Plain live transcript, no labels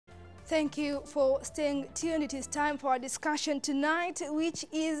Thank you for staying tuned. It is time for our discussion tonight, which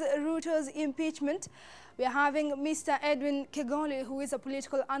is Ruto's impeachment. We are having Mr. Edwin Kegoli, who is a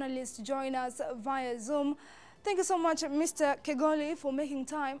political analyst, join us via Zoom. Thank you so much, Mr. Kegoli, for making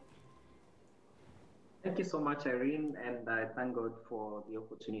time. Thank you so much, Irene, and I thank God for the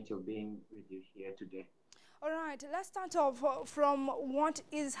opportunity of being with you here today. All right, let's start off from what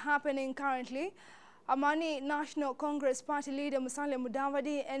is happening currently. Amani National Congress Party leader Musalia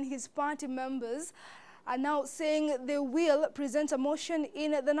Mudavadi and his party members are now saying they will present a motion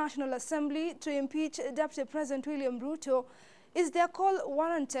in the National Assembly to impeach Deputy President William Ruto. Is their call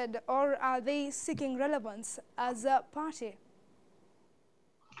warranted, or are they seeking relevance as a party?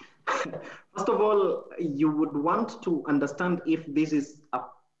 First of all, you would want to understand if this is a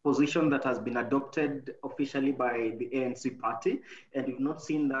position that has been adopted officially by the ANC party, and you've not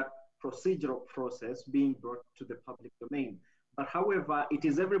seen that procedural process being brought to the public domain. But however, it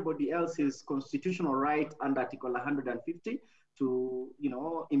is everybody else's constitutional right under Article 150 to,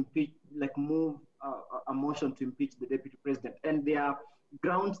 impeach, move a motion to impeach the deputy president. And there are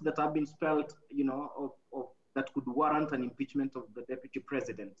grounds that have been spelled, of that could warrant an impeachment of the deputy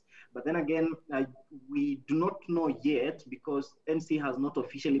president. But then again, we do not know yet because NC has not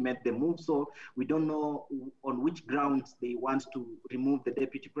officially made the move, so we don't know on which grounds they want to remove the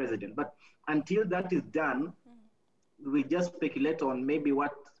deputy president. But until that is done, we just speculate on maybe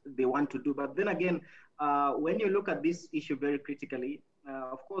what they want to do. But then again, when you look at this issue very critically,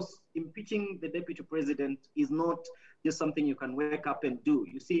 of course, impeaching the deputy president is not just something you can wake up and do.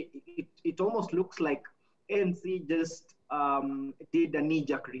 You see, it almost looks like ANC just did a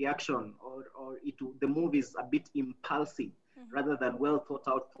knee-jerk reaction, or the move is a bit impulsive rather than well thought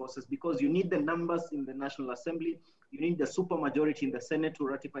out process, because you need the numbers in the National Assembly, you need the supermajority in the Senate to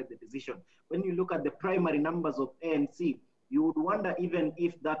ratify the decision. When you look at the primary numbers of ANC, you would wonder even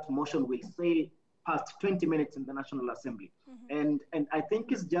if that motion will sail past 20 minutes in the National Assembly. And I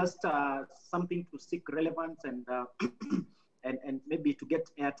think it's just something to seek relevance and and maybe to get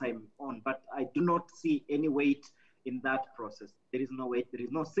airtime on, but I do not see any weight in that process. There is no weight, there is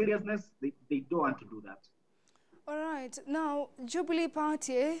no seriousness. They don't want to do that. All right. Now, Jubilee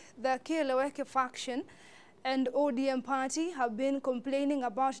Party, the Kieleweke faction, and ODM party have been complaining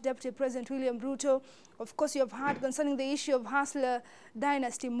about Deputy President William Ruto. Of course, you have heard concerning the issue of Hustler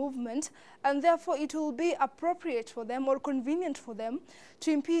Dynasty movement, and therefore it will be appropriate for them or convenient for them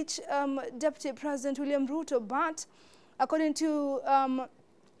to impeach Deputy President William Ruto. But according to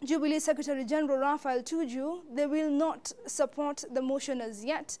Jubilee Secretary General Raphael Tuju, they will not support the motion as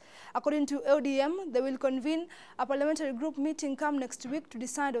yet. According to ODM, they will convene a parliamentary group meeting come next week to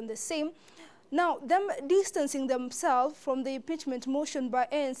decide on the same. Now, them distancing themselves from the impeachment motion by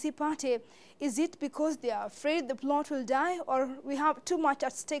ANC party, is it because they are afraid the plot will die, or we have too much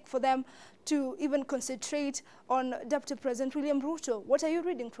at stake for them to even concentrate on Deputy President William Ruto? What are you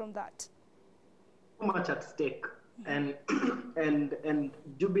reading from that? Too much at stake. And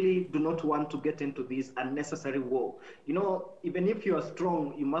Jubilee do not want to get into this unnecessary war. Even if you are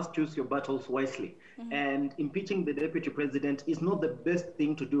strong, you must choose your battles wisely. And impeaching the deputy president is not the best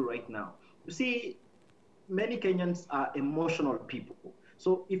thing to do right now. You see, many Kenyans are emotional people.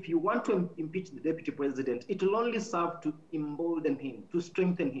 So if you want to impeach the deputy president, it will only serve to embolden him, to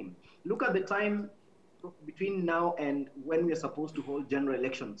strengthen him. Look at the time between now and when we are supposed to hold general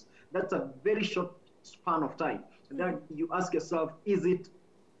elections. That's a very short span of time. And then you ask yourself, is it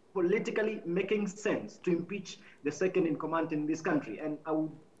politically making sense to impeach the second in command in this country? And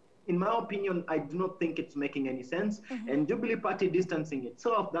in my opinion, I do not think it's making any sense. And Jubilee Party distancing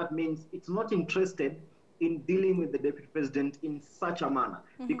itself, that means it's not interested in dealing with the deputy president in such a manner.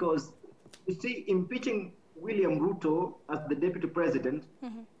 Because, you see, impeaching William Ruto as the deputy president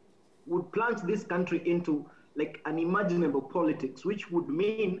would plunge this country into unimaginable politics, which would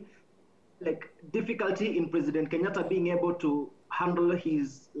mean difficulty in President Kenyatta being able to handle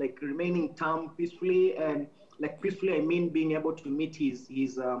his remaining term peacefully, and peacefully I mean being able to meet his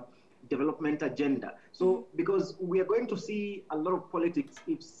development agenda. So because we are going to see a lot of politics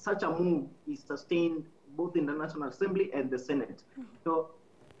if such a move is sustained both in the National Assembly and the Senate. So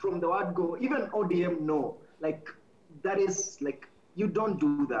from the word go, even ODM know, that is you don't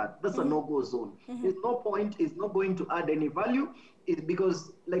do that. That's a no-go zone. There's no point, it's not going to add any value. It's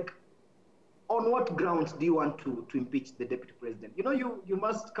because on what grounds do you want to impeach the deputy president? You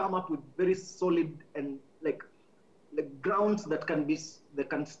must come up with very solid and grounds that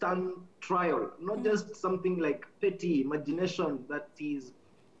can stand trial, not just something like petty imagination that he's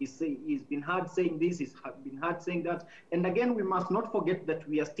been heard saying this, he's been heard saying that. And again, we must not forget that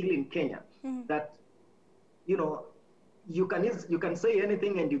we are still in Kenya, that you can say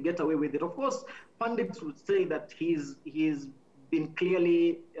anything and you get away with it. Of course, pundits would say that he's been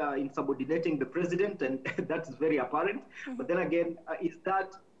clearly insubordinating the president, and that's very apparent. But then again, is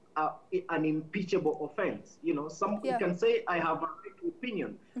that an impeachable offense? You know, you can say I have a right to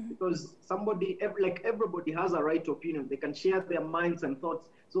opinion because everybody has a right to opinion. They can share their minds and thoughts.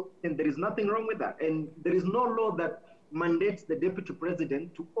 So, and there is nothing wrong with that. And there is no law that mandates the deputy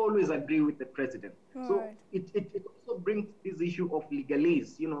president to always agree with the president. Right. So it also brings this issue of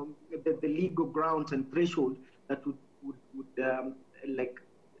legalese, you know, the legal grounds and threshold that would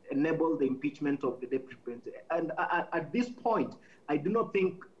enable the impeachment of the deputy president. And at this point, I do not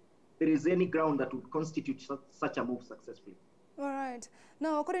think there is any ground that would constitute such a move successfully. All right.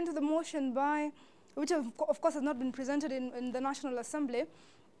 Now, according to the motion which of course has not been presented in the National Assembly,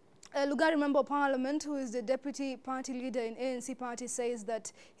 Lugari Member of Parliament, who is the deputy party leader in ANC party, says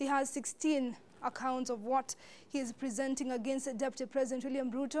that he has 16 accounts of what he is presenting against Deputy President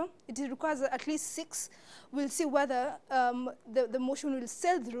William Ruto. It requires at least 6. We'll see whether the motion will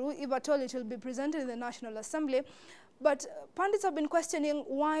sail through. If at all, it will be presented in the National Assembly. But pundits have been questioning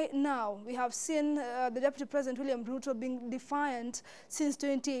why now. We have seen the Deputy President William Ruto being defiant since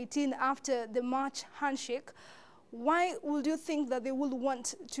 2018 after the March handshake. Why would you think that they would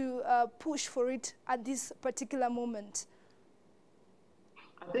want to push for it at this particular moment?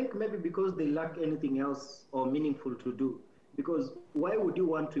 I think maybe because they lack anything else or meaningful to do. Because why would you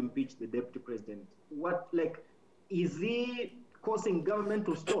want to impeach the deputy president? Is he causing government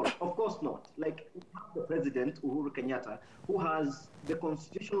to stall? Of course not. Like, the president, Uhuru Kenyatta, who has the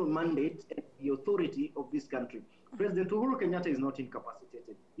constitutional mandate and the authority of this country. President Uhuru Kenyatta is not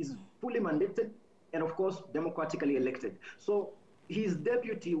incapacitated. He's fully mandated and, of course, democratically elected. So his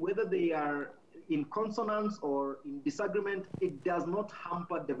deputy, whether they are in consonance or in disagreement, it does not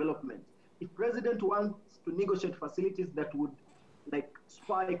hamper development. If president wants to negotiate facilities that would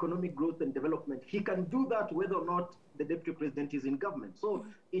spur economic growth and development, he can do that whether or not the deputy president is in government. So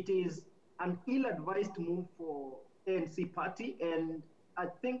it is an ill-advised move for ANC party, and I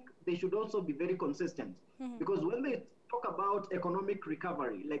think they should also be very consistent because when they talk about economic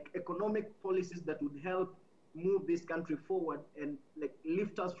recovery, like economic policies that would help move this country forward and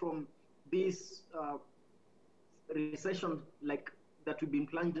lift us from this recession that we've been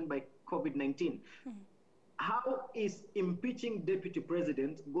plunged in by COVID-19. How is impeaching deputy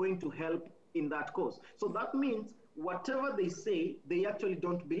president going to help in that cause? So that means whatever they say, they actually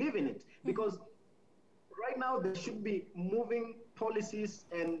don't believe in it, because right now they should be moving policies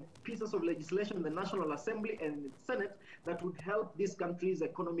and pieces of legislation in the National Assembly and the Senate that would help this country's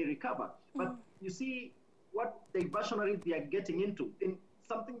economy recover. But you see what diversionary they are getting into in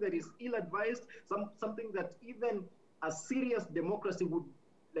something that is ill-advised, something that even a serious democracy would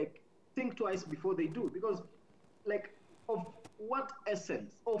think twice before they do, because of what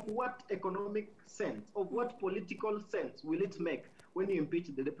essence, of what economic sense, of what political sense will it make when you impeach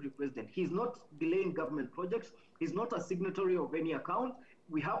the deputy president? He's not delaying government projects. He's not a signatory of any account.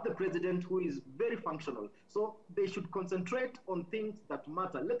 We have the president who is very functional. So they should concentrate on things that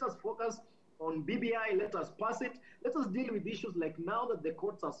matter. Let us focus on BBI, let us pass it. Let us deal with issues like now that the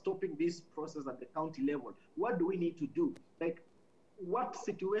courts are stopping this process at the county level. What do we need to do? What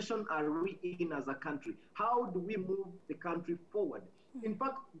situation are we in as a country? How do we move the country forward? In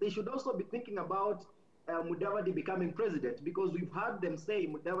fact, they should also be thinking about Mudavadi becoming president, because we've heard them say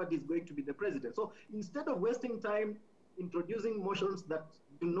Mudavadi is going to be the president. So instead of wasting time introducing motions that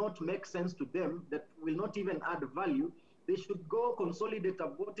do not make sense to them, that will not even add value, they should go consolidate a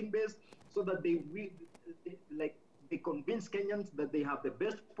voting base so that they convince Kenyans that they have the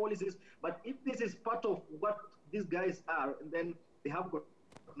best policies. But if this is part of what these guys are, then they have got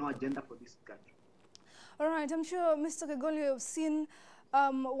no agenda for this country. All right, I'm sure Mr. Kegoli, you've seen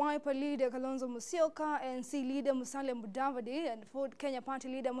Wiper leader Kalonzo Musyoka, ANC leader Musalia Mudavadi, and Ford Kenya party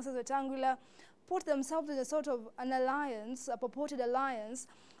leader Moses Wetangula put themselves in a sort of an alliance, a purported alliance,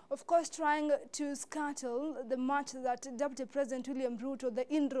 of course trying to scuttle the march that Deputy President William Ruto, the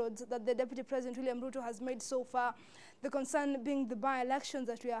inroads that the Deputy President William Ruto has made so far. The concern being the by-elections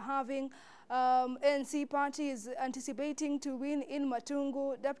that we are having. ANC party is anticipating to win in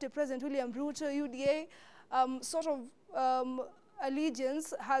Matungu. Deputy President William Ruto, UDA,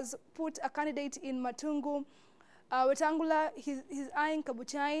 allegiance has put a candidate in Matungu. Wetangula, he's eyeing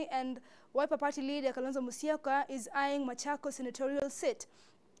Kabuchai, and Wiper party leader Kalonzo Musyoka is eyeing Machako senatorial seat.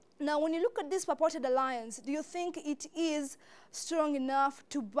 Now, when you look at this purported alliance, do you think it is strong enough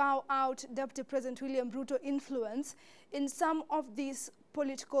to bow out Deputy President William Ruto influence in some of these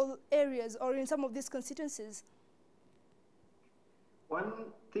political areas or in some of these constituencies? One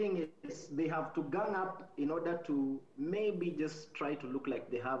thing is they have to gang up in order to maybe just try to look like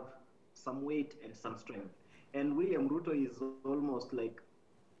they have some weight and some strength. And William Ruto is almost like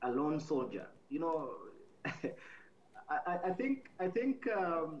a lone soldier. I think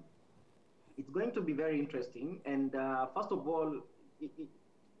it's going to be very interesting. And first of all,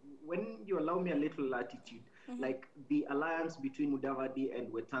 when you allow me a little latitude, like the alliance between Mudavadi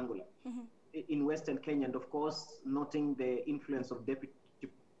and Wetangula in Western Kenya, and of course, noting the influence of Deputy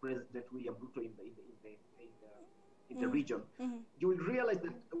President William Ruto in the region, you will realize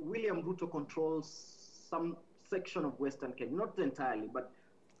that William Ruto controls some section of Western Kenya, not entirely, but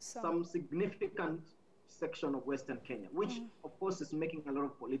some significant section of Western Kenya, which of course is making a lot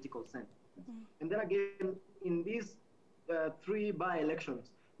of political sense. And then again, in these three by-elections,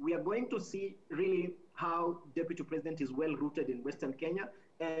 we are going to see really how Deputy President is well rooted in Western Kenya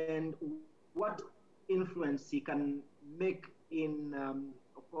and what influence he can make in,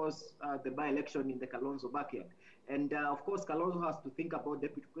 of course, the by-election in the Kalonzo backyard. And of course, Kalonzo has to think about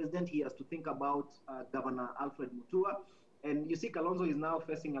Deputy President. He has to think about Governor Alfred Mutua. And you see, Kalonzo is now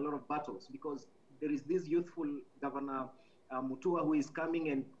facing a lot of battles because there is this youthful Governor Mutua who is coming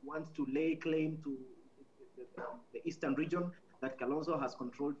and wants to lay claim to the eastern region that Kalonzo has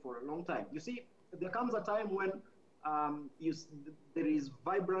controlled for a long time. You see, there comes a time when there is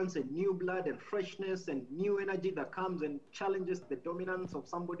vibrance and new blood and freshness and new energy that comes and challenges the dominance of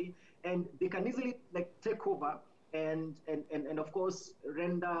somebody, and they can easily like take over and of course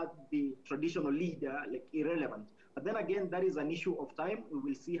render the traditional leader like irrelevant. But then again, that is an issue of time. We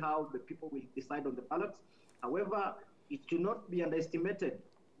will see how the people will decide on the ballots. However, it should not be underestimated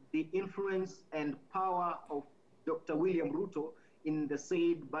the influence and power of Dr. William Ruto in the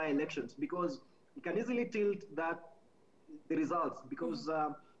said by-elections, because he can easily tilt the results, because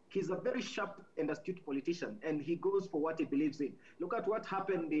he's a very sharp and astute politician, and he goes for what he believes in. Look at what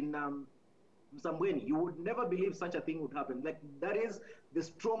happened in Msambweni. You would never believe such a thing would happen. Like, that is the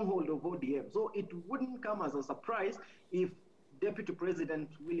stronghold of ODM. So it wouldn't come as a surprise if Deputy President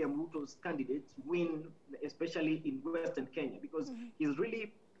William Ruto's candidates win, especially in Western Kenya, because he's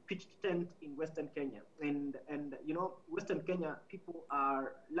really pitched tent in Western Kenya. And Western Kenya, people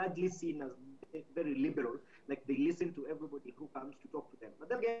are largely seen as very liberal, like they listen to everybody who comes to talk to them. But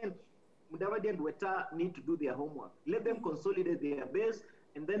then again, Mudavadi and Weta need to do their homework. Let them consolidate their base,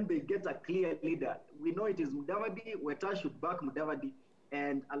 and then they get a clear leader. We know it is Mudavadi. Weta should back Mudavadi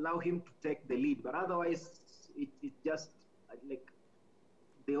and allow him to take the lead. But otherwise, it's just like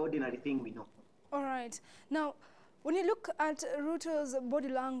the ordinary thing we know. All right. Now, when you look at Ruto's body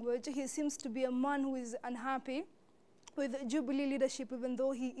language, he seems to be a man who is unhappy with Jubilee leadership, even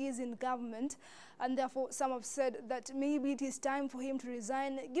though he is in government, and therefore some have said that maybe it is time for him to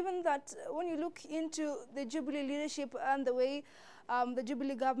resign, given that when you look into the Jubilee leadership and the way the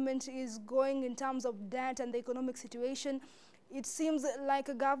Jubilee government is going in terms of debt and the economic situation, it seems like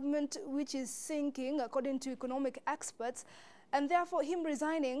a government which is sinking, according to economic experts, and therefore him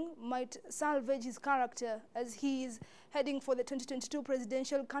resigning might salvage his character as he is heading for the 2022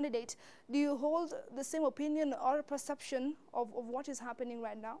 presidential candidate. Do you hold the same opinion or perception of what is happening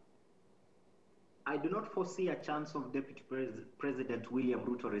right now? I do not foresee a chance of Deputy President William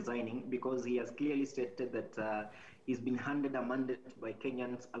Ruto resigning, because he has clearly stated that he's been handed a mandate by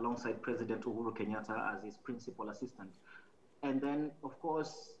Kenyans alongside President Uhuru Kenyatta as his principal assistant. And then, of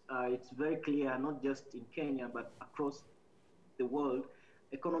course, it's very clear, not just in Kenya, but across the world,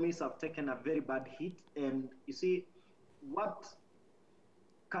 economies have taken a very bad hit. And you see, what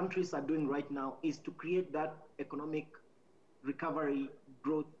countries are doing right now is to create that economic recovery,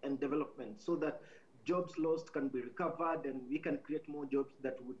 growth, and development, so that jobs lost can be recovered, and we can create more jobs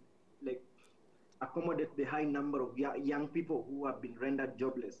that would like accommodate the high number of young people who have been rendered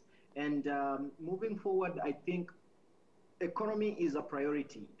jobless. And moving forward, I think economy is a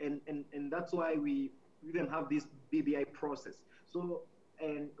priority, and that's why we even have this BBI process. So,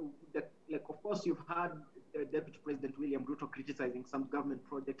 and like, of course, you've had Deputy President William Ruto criticizing some government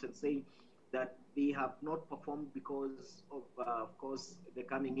projects and saying that they have not performed because of course, the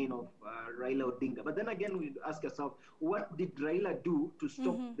coming in of Raila Odinga. But then again, we ask ourselves, what did Raila do to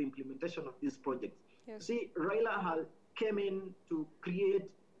stop the implementation of these projects? Yes. See, Raila came in to create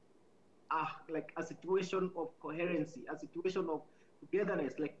a situation of coherency, a situation of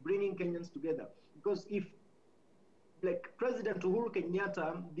togetherness, like bringing Kenyans together. Because if like President Uhuru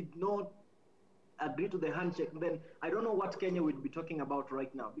Kenyatta did not agree to the handshake, then I don't know what Kenya would be talking about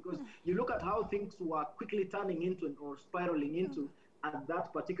right now. Because you look at how things were quickly turning into or spiraling into at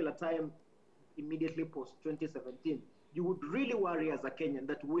that particular time, immediately post 2017. You would really worry as a Kenyan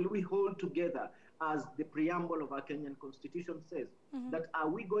that will we hold together as the preamble of our Kenyan constitution says, that are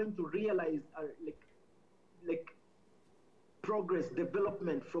we going to realize like progress,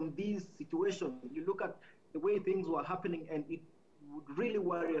 development from these situations? You look at the way things were happening, and it would really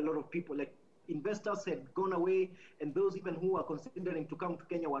worry a lot of people. Like investors had gone away, and those even who were considering to come to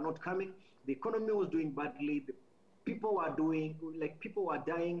Kenya were not coming. The economy was doing badly. The people were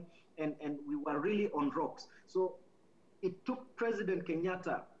dying, and we were really on rocks. So it took President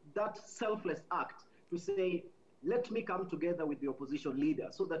Kenyatta that selfless act to say, let me come together with the opposition leader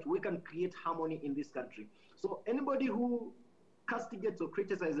so that we can create harmony in this country. So anybody who castigates or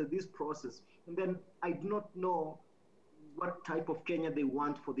criticizes this process, and then I do not know what type of Kenya they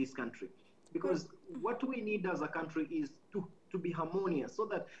want for this country. Because what we need as a country is to be harmonious, so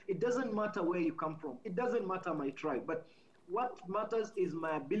that it doesn't matter where you come from. It doesn't matter my tribe, but what matters is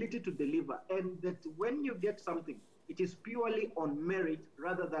my ability to deliver. And that when you get something, it is purely on merit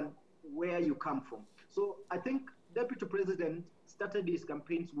rather than where you come from. So I think Deputy President started his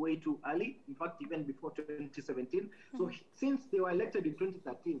campaigns way too early, in fact, even before 2017. So since they were elected in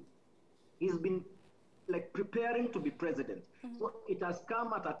 2013, he's been like preparing to be president. So it has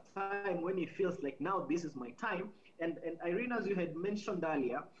come at a time when he feels like, now this is my time. And Irene, as you had mentioned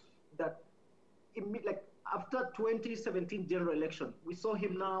earlier, that like after 2017 general election, we saw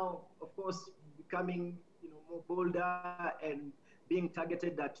him now, of course, becoming more bolder and being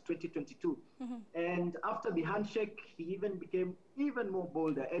targeted at 2022. And after the handshake, he even became even more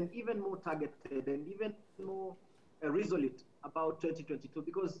bolder and even more targeted and even more resolute about 2022,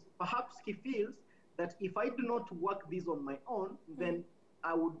 because perhaps he feels that if I do not work this on my own, then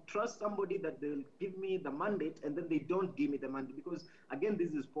I would trust somebody that they'll give me the mandate, and then they don't give me the mandate, because again,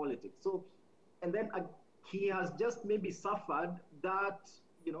 this is politics. So, and then he has just maybe suffered that,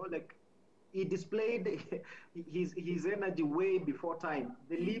 like he displayed his energy way before time.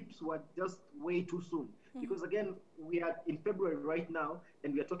 The leaps were just way too soon, because again, we are in February right now,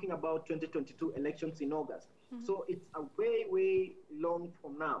 and we are talking about 2022 elections in August. So it's a way, way long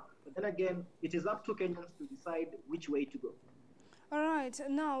from now. But then again, it is up to Kenyans to decide which way to go. All right,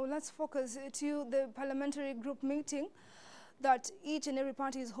 now let's focus to the parliamentary group meeting that each and every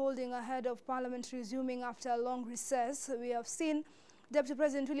party is holding ahead of Parliament resuming after a long recess. We have seen Deputy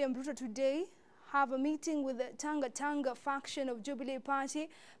President William Ruto today have a meeting with the Tanga faction of Jubilee Party.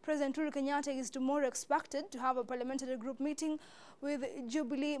 President Uhuru Kenyatta is tomorrow expected to have a parliamentary group meeting with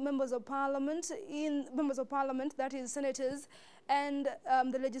Jubilee members of parliament, that is senators and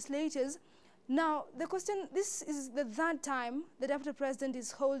the legislators. Now, the question, this is the third time the Deputy President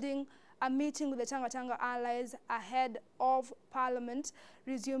is holding a meeting with the Tanga allies ahead of Parliament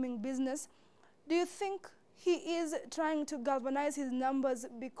resuming business. Do you think he is trying to galvanize his numbers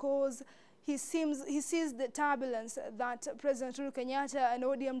because he sees the turbulence that President Uhuru Kenyatta and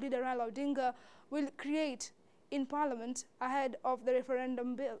ODM leader Raila Odinga will create in Parliament ahead of the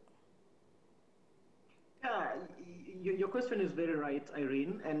referendum bill? Yeah, your question is very right,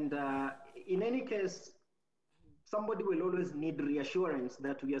 Irene. And in any case, somebody will always need reassurance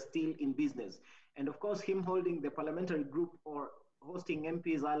that we are still in business. And of course, him holding the parliamentary group or hosting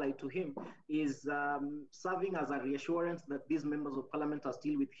MPs allied to him is serving as a reassurance that these members of parliament are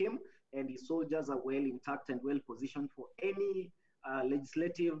still with him, and his soldiers are well intact and well positioned for any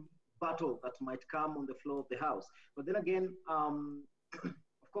legislative battle that might come on the floor of the House. But then again,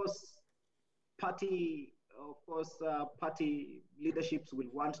 of course, party leaderships will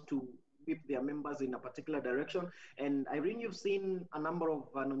want to whip their members in a particular direction. And Irene, you've seen a number of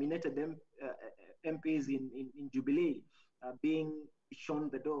nominated MPs in Jubilee being shown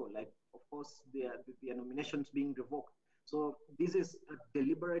the door, like, of course, their nominations being revoked. So this is a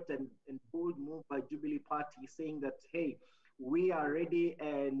deliberate and bold move by Jubilee Party, saying that, hey, we are ready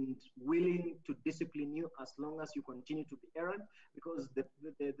and willing to discipline you as long as you continue to be errant, because the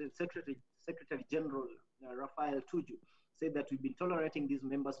Secretary General, Raphael Tuju, said that we've been tolerating these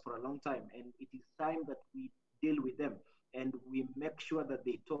members for a long time, and it is time that we deal with them and we make sure that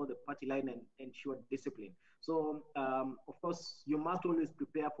they toe the party line and ensure discipline. So, of course, you must always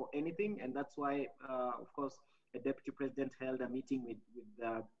prepare for anything, and that's why, of course, the Deputy President held a meeting with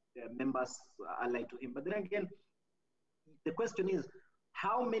the members allied to him. But then again, the question is,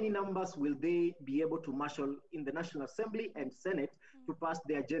 how many numbers will they be able to marshal in the National Assembly and Senate to pass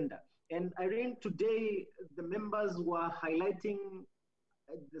the agenda? And Irene, today, the members were highlighting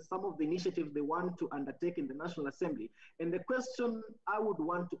some of the initiatives they want to undertake in the National Assembly. And the question I would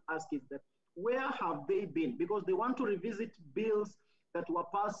want to ask is that, where have they been? Because they want to revisit bills that were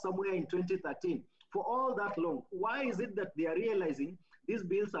passed somewhere in 2013 for all that long. Why is it that they are realizing these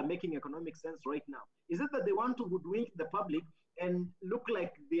bills are making economic sense right now? Is it that they want to hoodwink the public and look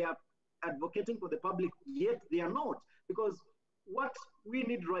like they are advocating for the public, yet they are not. Because what we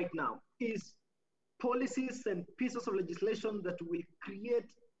need right now is policies and pieces of legislation that will create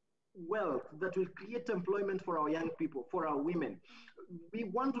wealth, that will create employment for our young people, for our women. We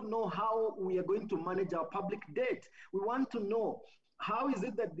want to know how we are going to manage our public debt. We want to know how is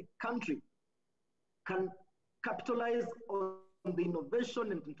it that the country can capitalize on the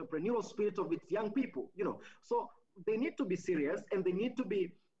innovation and entrepreneurial spirit of its young people. So they need to be serious and they need to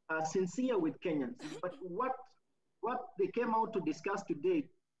be sincere with Kenyans. But what they came out to discuss today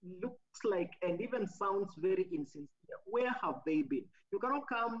looks like and even sounds very insincere. Where have they been? You cannot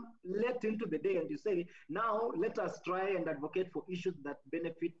come late into the day and you say, now let us try and advocate for issues that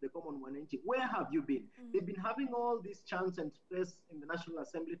benefit the common wananchi. Where have you been? They've been having all this chance and space in the National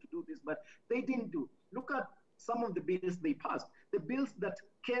Assembly to do this, but they didn't do. Look at some of the bills they passed, the bills that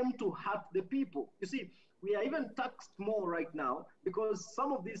came to hurt the people. You see, we are even taxed more right now because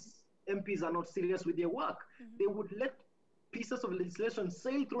some of these MPs are not serious with their work. They would let pieces of legislation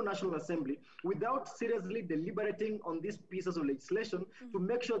sail through National Assembly without seriously deliberating on these pieces of legislation to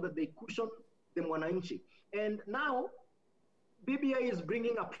make sure that they cushion the mwananchi. And now, BBI is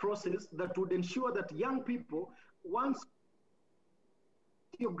bringing a process that would ensure that young people, once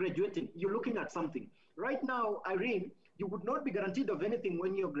you're graduating, you're looking at something. Right now, Irene, you would not be guaranteed of anything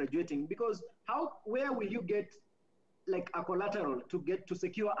when you're graduating because where will you get like a collateral to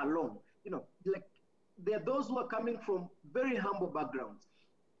secure a loan? Like there are those who are coming from very humble backgrounds.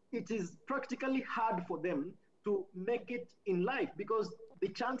 It is practically hard for them to make it in life because the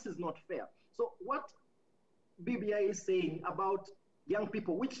chance is not fair. So what BBI is saying about young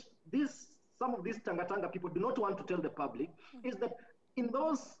people, which some of these Tanga people do not want to tell the public, is that in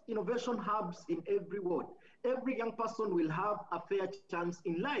those innovation hubs in every ward, every young person will have a fair chance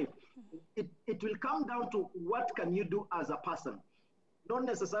in life. It will come down to what can you do as a person. Not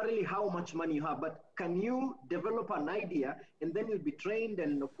necessarily how much money you have, but can you develop an idea and then you'll be trained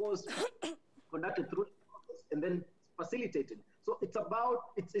and of course conducted through the process and then facilitated. So it's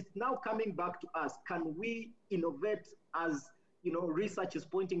now coming back to us. Can we innovate as research is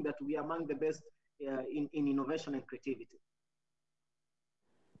pointing that we are among the best in innovation and creativity?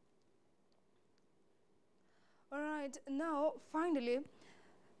 All right, now finally,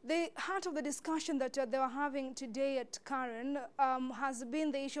 the heart of the discussion that they were having today at Karen has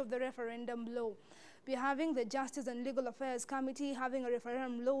been the issue of the referendum law. We're having the Justice and Legal Affairs Committee having a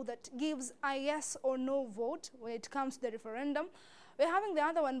referendum law that gives a yes or no vote when it comes to the referendum. We're having the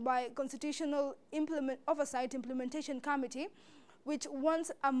other one by Constitutional Oversight Implementation Committee, which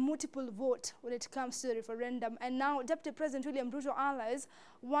wants a multiple vote when it comes to the referendum. And now Deputy President William Ruto allies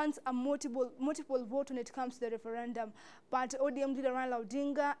wants a multiple vote when it comes to the referendum. But ODM leader Raila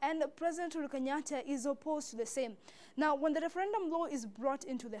Odinga and President Uhuru Kenyatta is opposed to the same. Now, when the referendum law is brought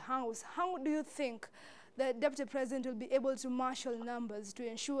into the House, how do you think the Deputy President will be able to marshal numbers to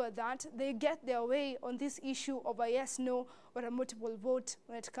ensure that they get their way on this issue of a yes, no, or a multiple vote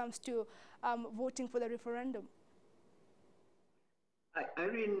when it comes to voting for the referendum?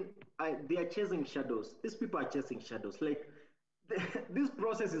 Irene, they are chasing shadows. These people are chasing shadows. Like this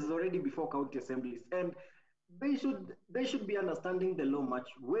process is already before county assemblies, and they should be understanding the law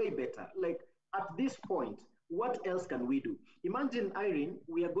way better. Like at this point, what else can we do? Imagine, Irene,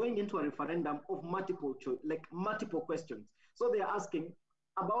 we are going into a referendum of multiple questions. So they are asking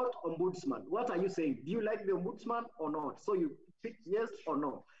about ombudsman. What are you saying? Do you like the ombudsman or not? So you pick yes or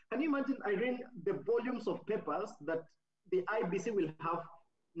no. Can you imagine, Irene, the volumes of papers that the IBC will have,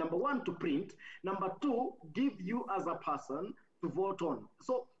 number one, to print, number two, give you as a person to vote on.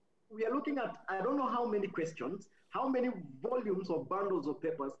 So we are looking at, I don't know how many questions, how many volumes of bundles of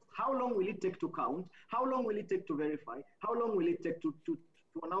papers, how long will it take to count, how long will it take to verify, how long will it take to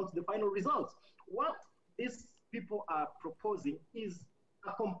announce the final results? What these people are proposing is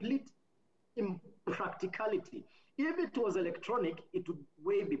a complete impracticality. If it was electronic, it would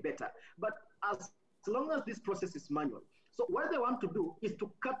way be better. But as long as this process is manual. So what they want to do is to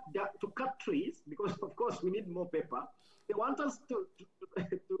cut trees, because of course we need more paper. They want us to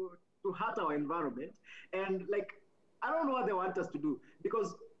hurt our environment. And like, I don't know what they want us to do,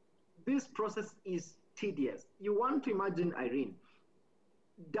 because this process is tedious. You want to imagine, Irene,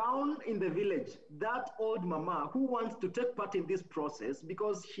 down in the village, that old mama who wants to take part in this process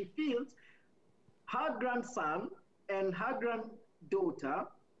because she feels her grandson and her granddaughter,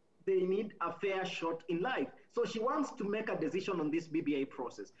 they need a fair shot in life. So she wants to make a decision on this BBI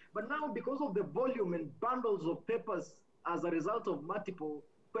process. But now, because of the volume and bundles of papers as a result of multiple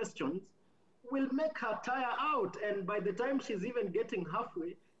questions, will make her tire out. And by the time she's even getting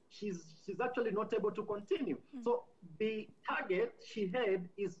halfway, she's actually not able to continue. So the target she had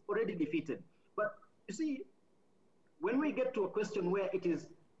is already defeated. But you see, when we get to a question where it is,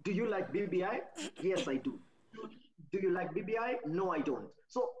 do you like BBI? Yes, I do. Do you like BBI? No, I don't.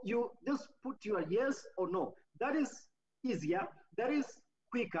 So you just put your yes or no. That is easier, that is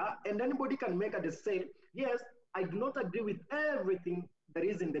quicker, and anybody can make a decision. Yes, I do not agree with everything that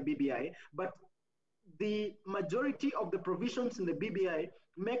is in the BBI, but the majority of the provisions in the BBI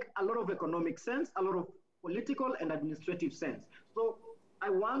make a lot of economic sense, a lot of political and administrative sense. So I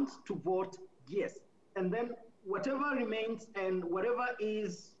want to vote yes. And then whatever remains and whatever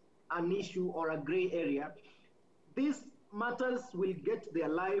is an issue or a gray area, these matters will get their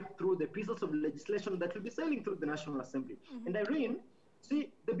life through the pieces of legislation that will be sailing through the National Assembly. And Irene, see,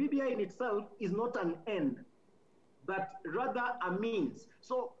 the BBI in itself is not an end, but rather a means.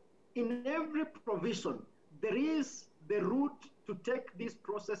 So in every provision, there is the route to take these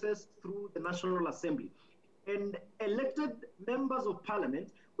processes through the National Assembly. And elected members of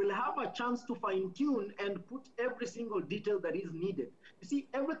parliament will have a chance to fine-tune and put every single detail that is needed. You see,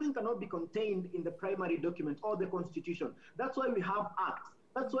 everything cannot be contained in the primary document or the constitution. That's why we have acts.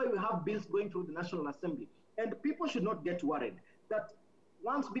 That's why we have bills going through the National Assembly. And people should not get worried that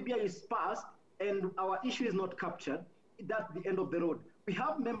once BBI is passed and our issue is not captured, that's the end of the road. We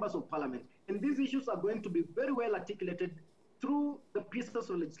have members of parliament, and these issues are going to be very well articulated through the pieces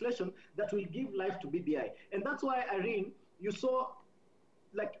of legislation that will give life to BBI. And that's why, Irene, you saw,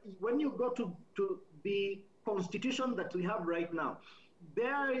 like, when you go to the constitution that we have right now,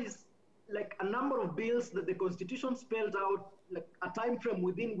 there is like a number of bills that the constitution spelled out, like a time frame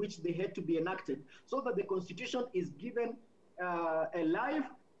within which they had to be enacted, so that the constitution is given a life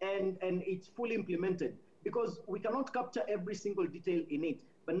and it's fully implemented. Because we cannot capture every single detail in it.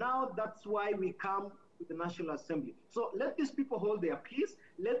 But now that's why we come to the National Assembly. So let these people hold their peace.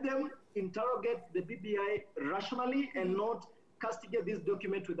 Let them interrogate the BBI rationally and not castigate this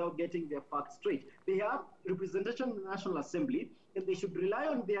document without getting their facts straight. They have representation in the National Assembly, and they should rely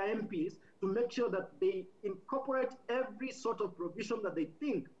on their MPs to make sure that they incorporate every sort of provision that they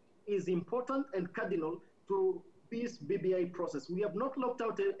think is important and cardinal to this BBI process. We have not locked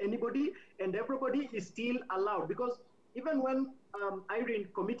out anybody, and everybody is still allowed, because even when Irene,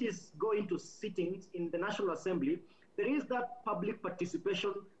 committees go into sittings in the National Assembly, there is that public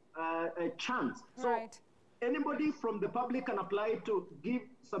participation chance. So anybody from the public can apply to give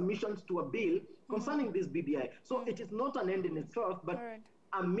submissions to a bill concerning this BBI. So it is not an end in itself, but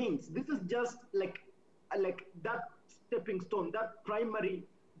a means. This is just like that stepping stone, that primary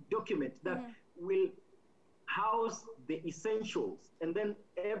document that will house the essentials, and then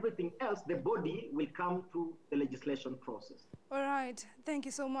everything else, the body, will come through the legislation process. All right. Thank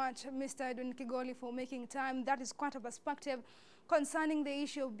you so much, Mr. Edwin Kigoli, for making time. That is quite a perspective concerning the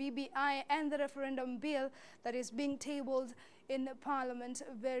issue of BBI and the referendum bill that is being tabled in Parliament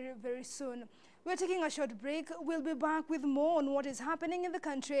very, very soon. We're taking a short break. We'll be back with more on what is happening in the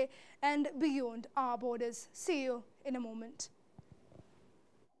country and beyond our borders. See you in a moment.